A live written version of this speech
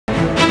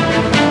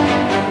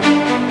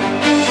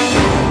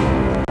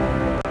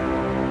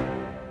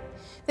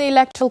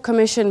Electoral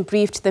Commission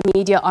briefed the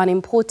media on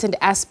important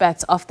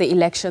aspects of the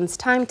elections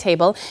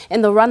timetable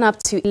in the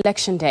run-up to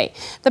Election Day.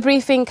 The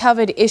briefing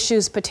covered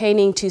issues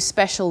pertaining to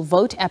special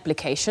vote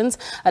applications,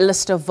 a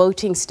list of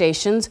voting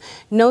stations,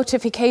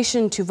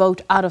 notification to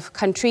vote out of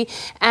country,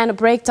 and a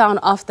breakdown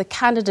of the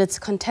candidates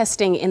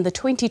contesting in the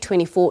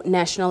 2024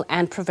 national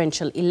and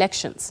provincial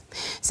elections.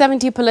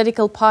 70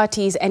 political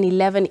parties and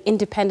 11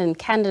 independent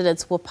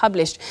candidates were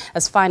published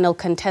as final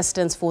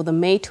contestants for the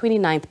May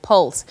 29th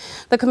polls.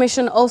 The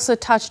Commission also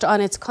touched on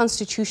its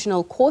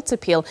Constitutional Court's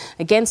appeal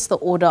against the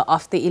order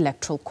of the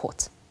Electoral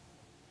Court.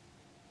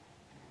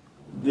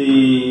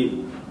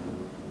 The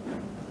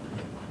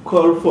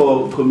call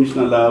for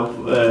Commissioner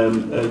Love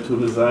to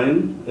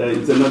resign,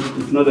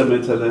 it's not a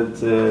matter that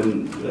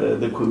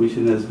the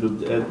Commission has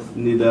looked at,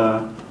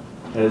 neither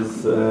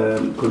has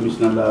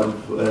Commissioner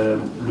Love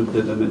looked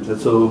at the matter.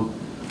 So,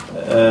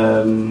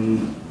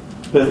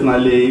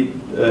 personally,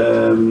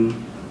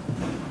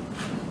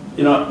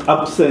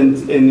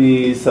 absent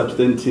any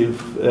substantive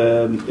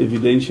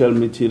evidential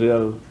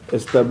material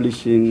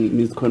establishing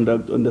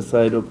misconduct on the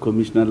side of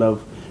Commissioner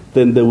Love,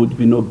 then there would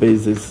be no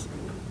basis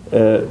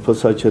for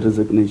such a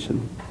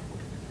resignation.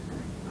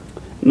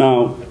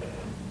 Now,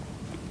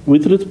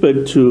 with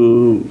respect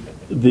to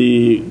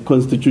the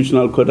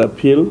Constitutional Court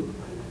appeal,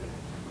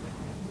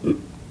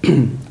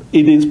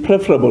 it is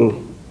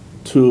preferable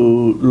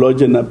to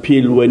lodge an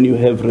appeal when you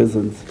have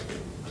reasons,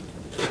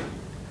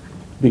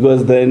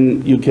 because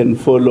then you can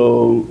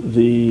follow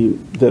the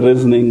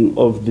reasoning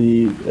of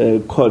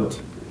the court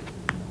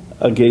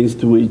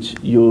against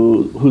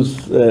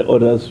whose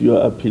orders you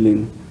are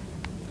appealing.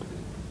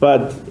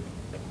 But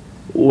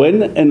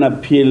when an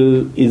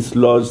appeal is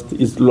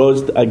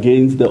lodged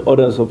against the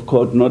orders of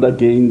court, not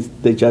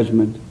against the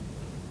judgment.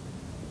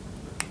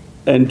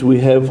 And we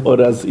have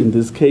orders in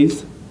this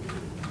case,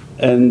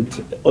 and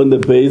on the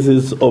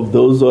basis of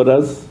those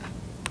orders,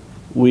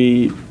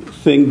 we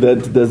think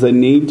that there's a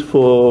need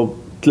for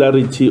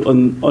clarity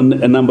on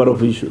a number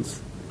of issues.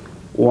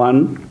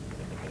 One,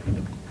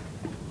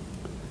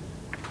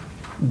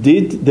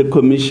 did the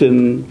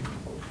Commission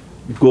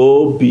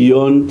go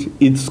beyond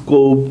its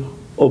scope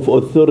of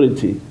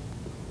authority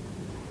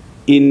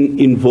in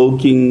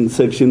invoking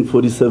Section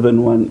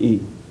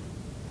 47(1)(e)?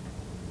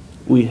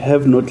 We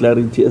have no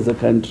clarity as a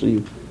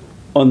country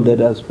on that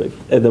aspect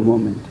at the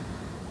moment.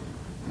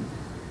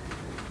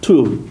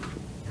 Two,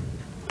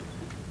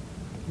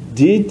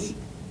 did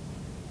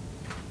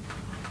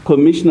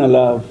Commissioner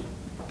Love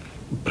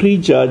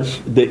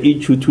prejudge the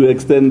issue to the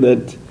extent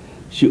that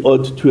she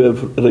ought to have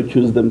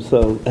recused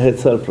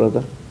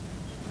herself?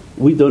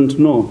 We don't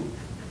know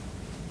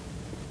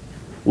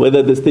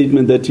whether the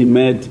statement that he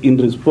made in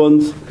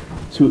response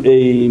to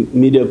a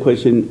media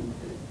question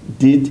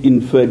did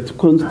in fact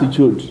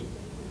constitute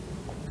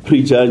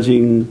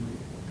prejudging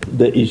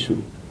the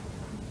issue.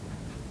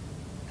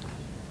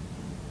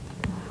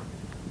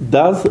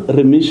 Does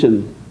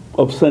remission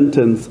of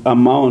sentence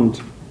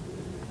amount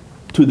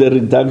to the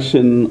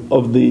reduction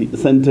of the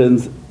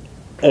sentence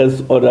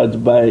as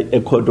ordered by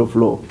a court of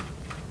law?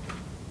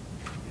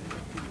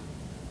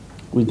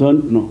 We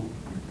don't know.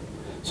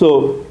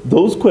 So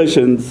those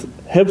questions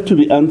have to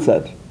be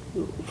answered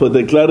for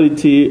the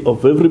clarity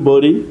of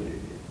everybody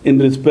in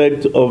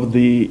respect of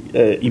the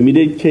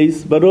immediate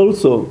case, but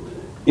also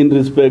in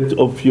respect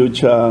of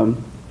future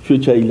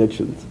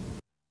elections.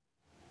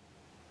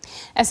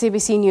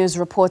 SABC News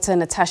reporter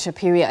Natasha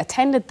Phiri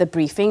attended the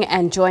briefing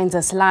and joins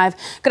us live.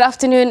 Good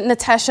afternoon,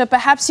 Natasha.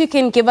 Perhaps you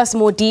can give us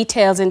more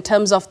details in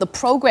terms of the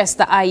progress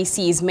the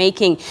IEC is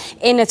making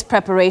in its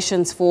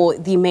preparations for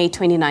the May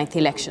 29th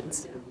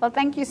elections. Well,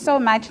 thank you so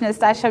much,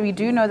 Natasha. We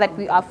do know that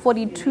we are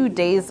 42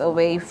 days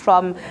away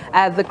from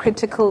the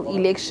critical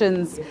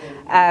elections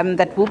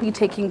that will be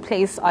taking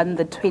place on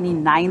the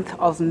 29th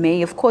of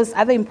May. Of course,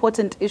 other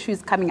important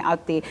issues coming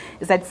out there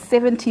is that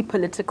 70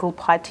 political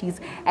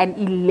parties and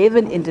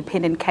 11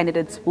 independent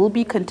candidates will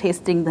be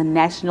contesting the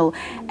national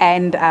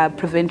and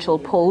provincial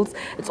polls.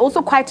 It's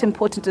also quite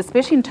important,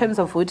 especially in terms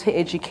of voter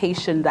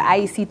education, the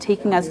IEC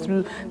taking us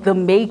through the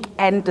make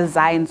and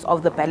designs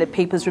of the ballot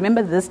papers.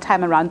 Remember, this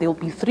time around, there will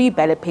be 3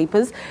 ballot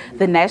papers.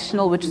 The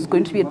national, which is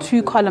going to be a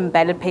 2-column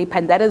ballot paper,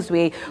 and that is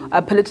where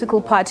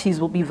political parties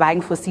will be vying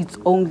for seats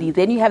only.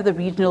 Then you have the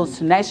regionals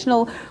to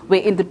national,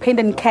 where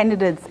independent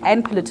candidates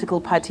and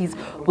political parties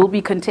will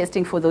be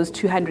contesting for those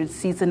 200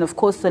 seats. And of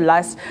course, the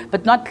last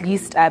but not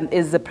least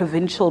is the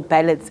provincial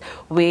ballots,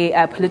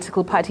 where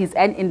political parties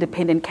and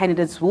independent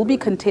candidates will be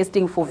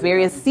contesting for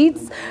various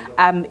seats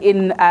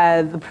in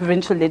the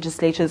provincial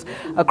legislatures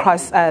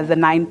across the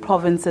 9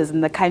 provinces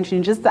in the country.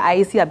 And just the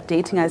IEC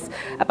updating us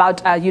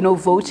about,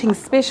 voting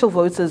special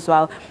votes as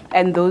well,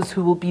 and those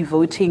who will be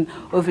voting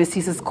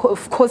overseas. Of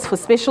course, for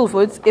special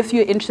votes, if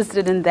you're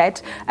interested in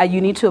that, you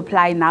need to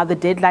apply now. The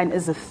deadline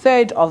is the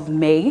 3rd of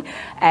May,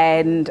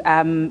 and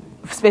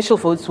special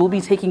votes will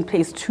be taking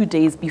place 2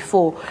 days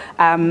before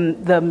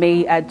the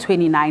May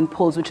 29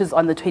 polls, which is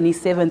on the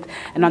 27th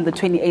and on the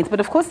 28th. But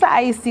of course, the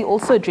IEC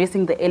also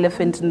addressing the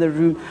elephant in the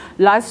room.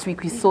 Last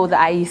week, we saw the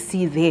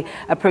IEC there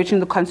approaching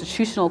the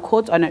Constitutional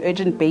Court on an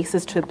urgent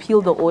basis to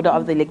appeal the order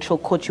of the Electoral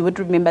Court. You would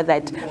remember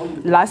that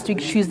last week,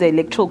 Tuesday, the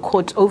Electoral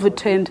Court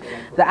overturned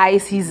the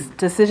IEC's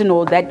decision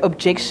or that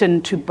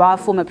objection to bar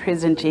former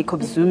President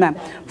Jacob Zuma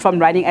from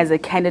running as a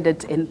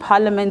candidate in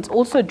Parliament,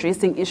 also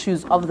addressing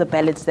issues of the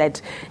ballots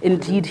that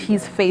indeed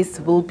his face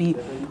will be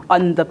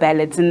on the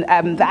ballot. And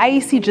the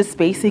IEC just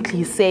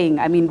basically saying,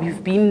 I mean,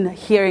 we've been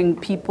hearing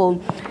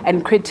people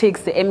and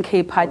critics, the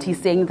MK party,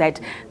 saying that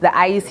the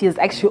IEC has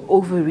actually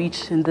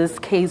overreached in this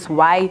case.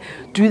 Why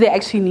do they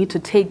actually need to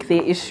take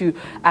their issue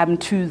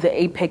to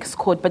the apex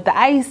court? But the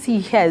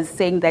IEC here is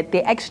saying that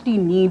they actually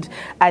need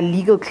a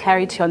legal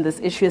clarity on this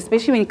issue,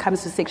 especially when it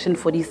comes to Section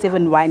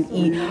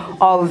 47(1)(e)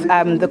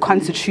 of the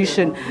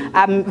Constitution.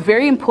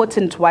 Very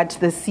important what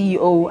the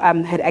CEO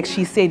had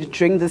actually said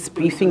during this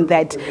briefing,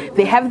 that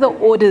they have the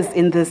orders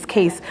in this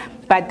case,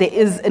 but there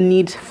is a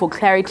need for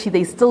clarity.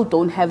 They still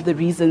don't have the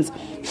reasons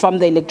from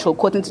the Electoral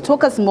Court. And to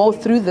talk us more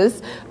through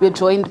this, we're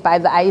joined by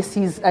the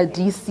IEC's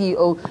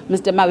DCO,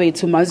 Mr.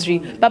 Mawethu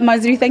Mazri. But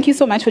Mazri, thank you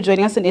so much for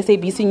joining us on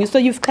SABC News. So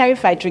you've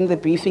clarified during the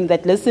briefing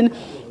that, listen,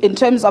 in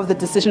terms of the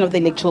decision of the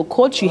Electoral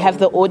Court, you have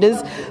the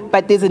orders,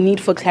 but there's a need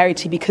for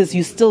clarity because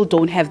you still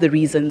don't have the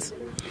reasons.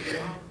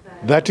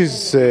 That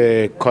is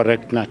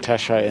correct,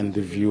 Natasha, and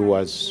the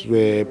viewers.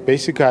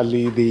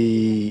 Basically,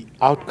 the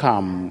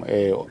outcome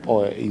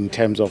or in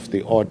terms of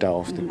the order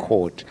of the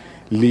court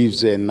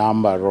leaves a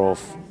number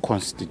of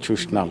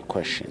constitutional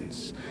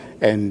questions.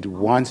 And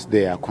once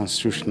there are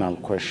constitutional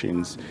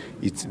questions,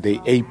 it's the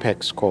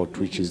apex court,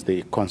 which is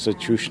the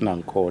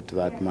constitutional court,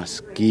 that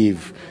must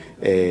give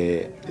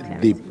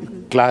the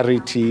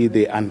clarity,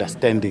 the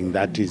understanding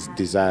that is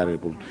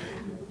desirable.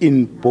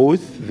 In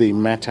both the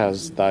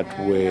matters that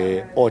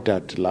were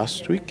ordered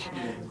last week,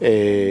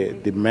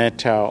 the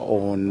matter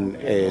on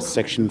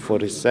Section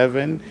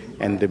 47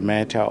 and the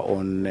matter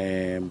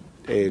on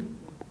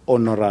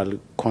honorary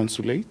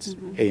consulates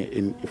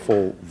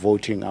for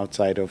voting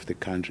outside of the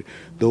country,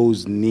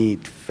 those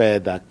need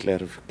further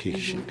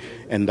clarification.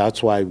 And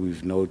that's why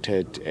we've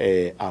noted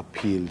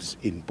appeals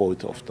in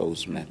both of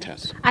those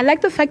matters. I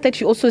like the fact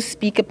that you also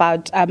speak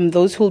about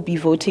those who will be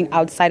voting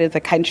outside of the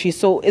country.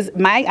 So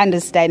my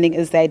understanding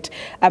is that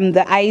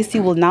the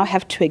IEC will now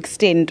have to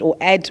extend or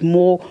add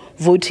more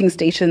voting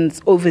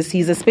stations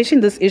overseas, especially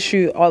in this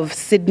issue of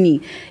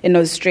Sydney in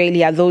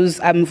Australia, those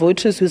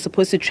voters who are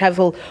supposed to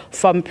travel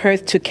from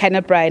Perth to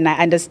Canberra. And I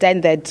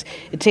understand that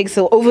it takes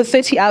over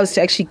 30 hours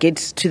to actually get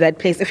to that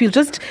place. If you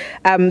just,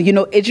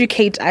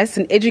 educate us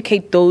and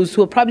educate those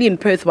who are probably in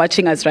Perth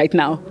watching us right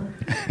now.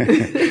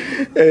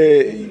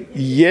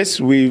 Yes,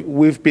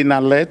 we've been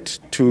alert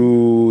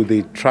to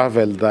the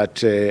travel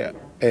that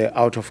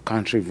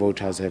out-of-country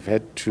voters have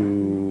had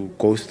to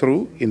go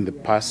through in the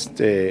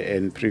past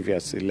and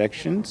previous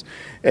elections.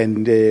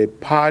 And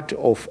part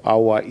of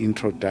our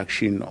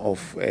introduction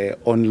of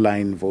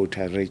online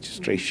voter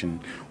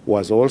registration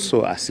was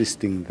also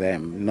assisting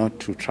them not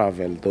to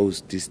travel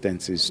those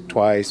distances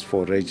twice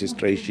for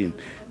registration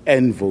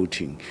and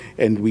voting.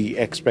 And we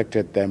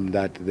expected them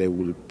that they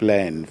will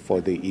plan for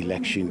the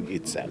election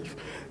itself.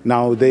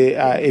 Now,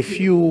 there are a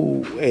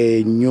few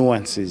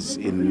nuances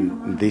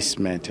in this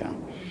matter.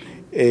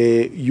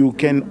 You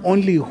can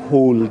only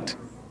hold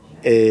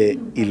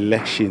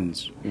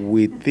elections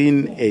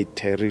within a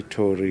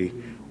territory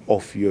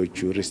of your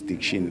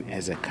jurisdiction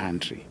as a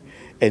country.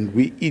 And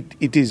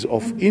it is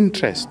of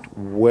interest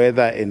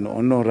whether an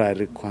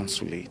honorary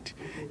consulate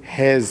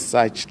has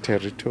such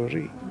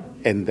territory,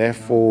 and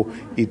therefore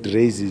it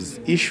raises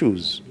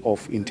issues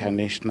of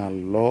international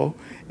law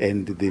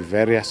and the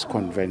various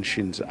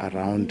conventions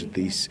around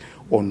this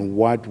on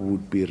what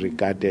would be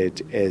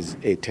regarded as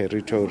a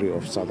territory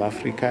of South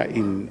Africa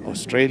in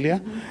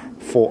Australia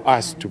for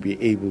us to be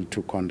able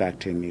to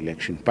conduct an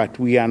election. But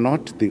we are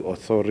not the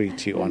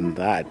authority on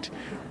that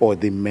or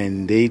the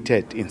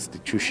mandated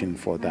institution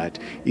for that.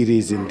 It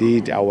is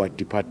indeed our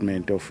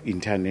Department of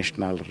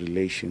International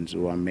Relations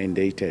who are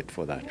mandated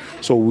for that.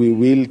 So we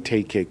will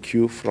take a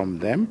cue from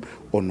them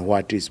on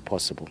what is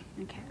possible.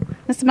 Okay.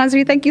 Mr.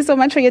 Mazri, thank you so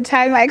much for your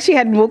time. I actually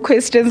had more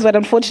questions, but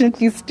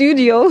unfortunately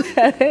studio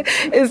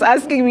is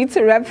asking me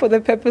to wrap for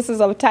the purposes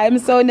of time.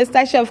 So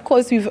Natasha, of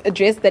course, we've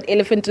addressed that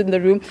elephant in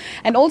the room.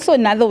 And also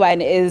another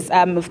one is,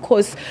 of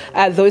course,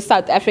 those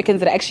South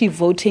Africans that are actually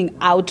voting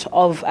out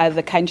of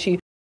the country.